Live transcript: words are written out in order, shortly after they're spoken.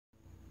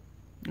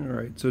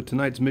Alright, so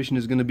tonight's mission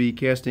is going to be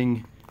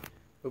casting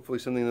hopefully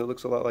something that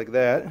looks a lot like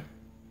that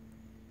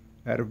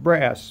out of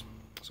brass.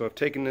 So I've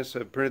taken this,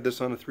 I've printed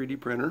this on a 3D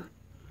printer.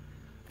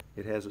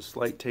 It has a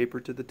slight taper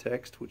to the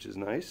text, which is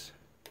nice.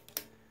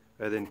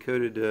 I then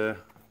coated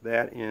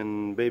that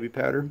in baby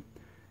powder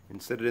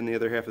and set it in the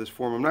other half of this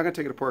form. I'm not going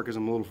to take it apart because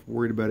I'm a little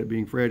worried about it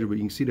being fragile, but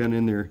you can see down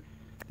in there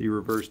the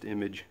reversed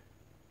image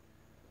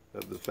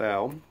of the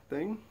FAL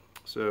thing.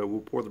 So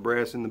we'll pour the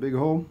brass in the big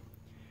hole.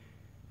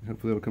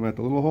 Hopefully it'll come out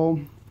the little hole.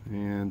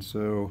 And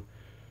so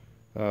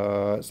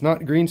it's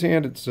not green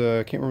sand, it's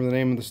I can't remember the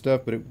name of the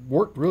stuff, but it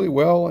worked really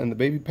well, and the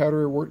baby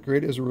powder worked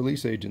great as a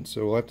release agent.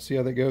 So we'll have to see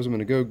how that goes. I'm going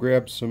to go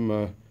grab some,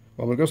 well,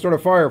 I'm going to go start a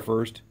fire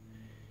first,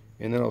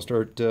 and then I'll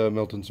start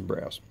melting some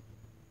brass.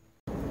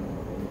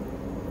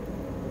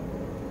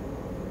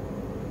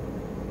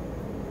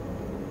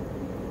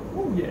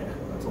 Oh yeah,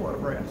 that's a lot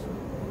of brass.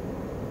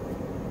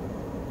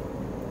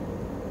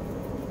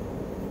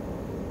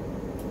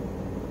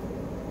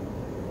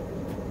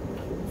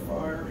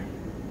 Fire.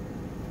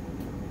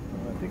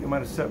 I think I might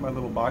have set my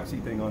little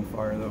boxy thing on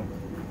fire though.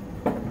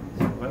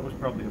 So that was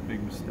probably a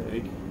big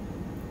mistake. Is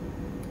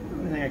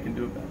there anything I can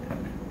do about that?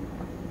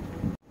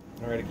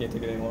 Alright, I can't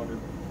take it any longer.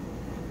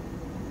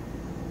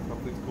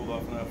 Hopefully it's cooled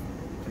off enough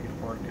to take it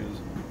apart because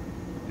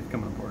it's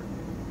coming apart.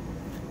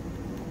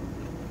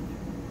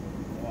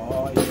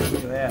 Oh, yeah,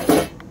 look at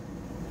that.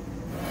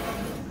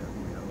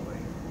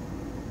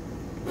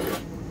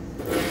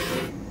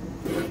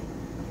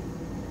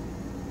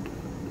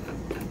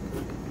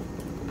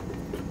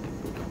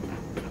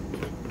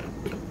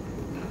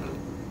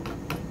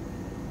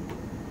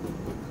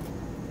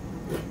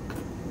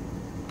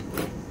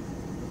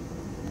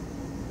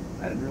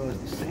 I didn't realize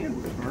the sand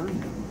would burn.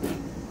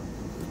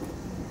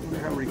 I wonder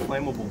how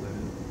reclaimable that is.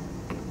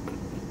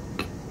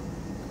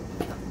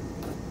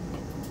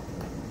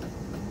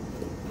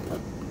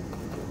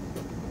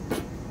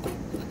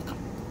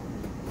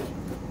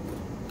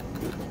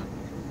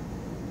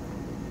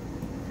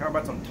 How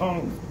about some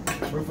tongs,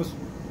 Rufus?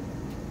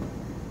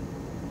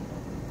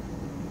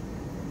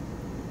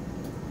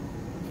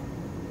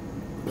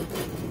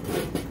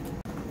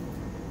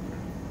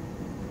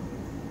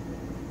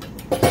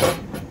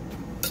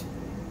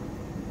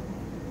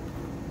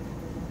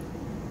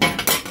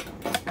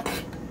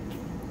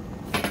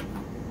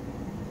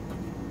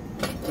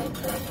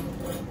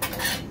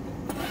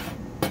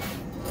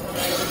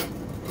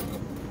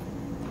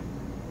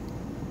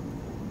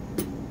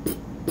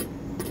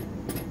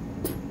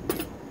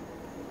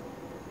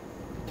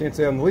 Can't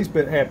say I'm the least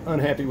bit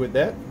unhappy with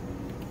that.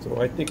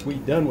 So I think we're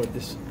done with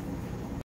this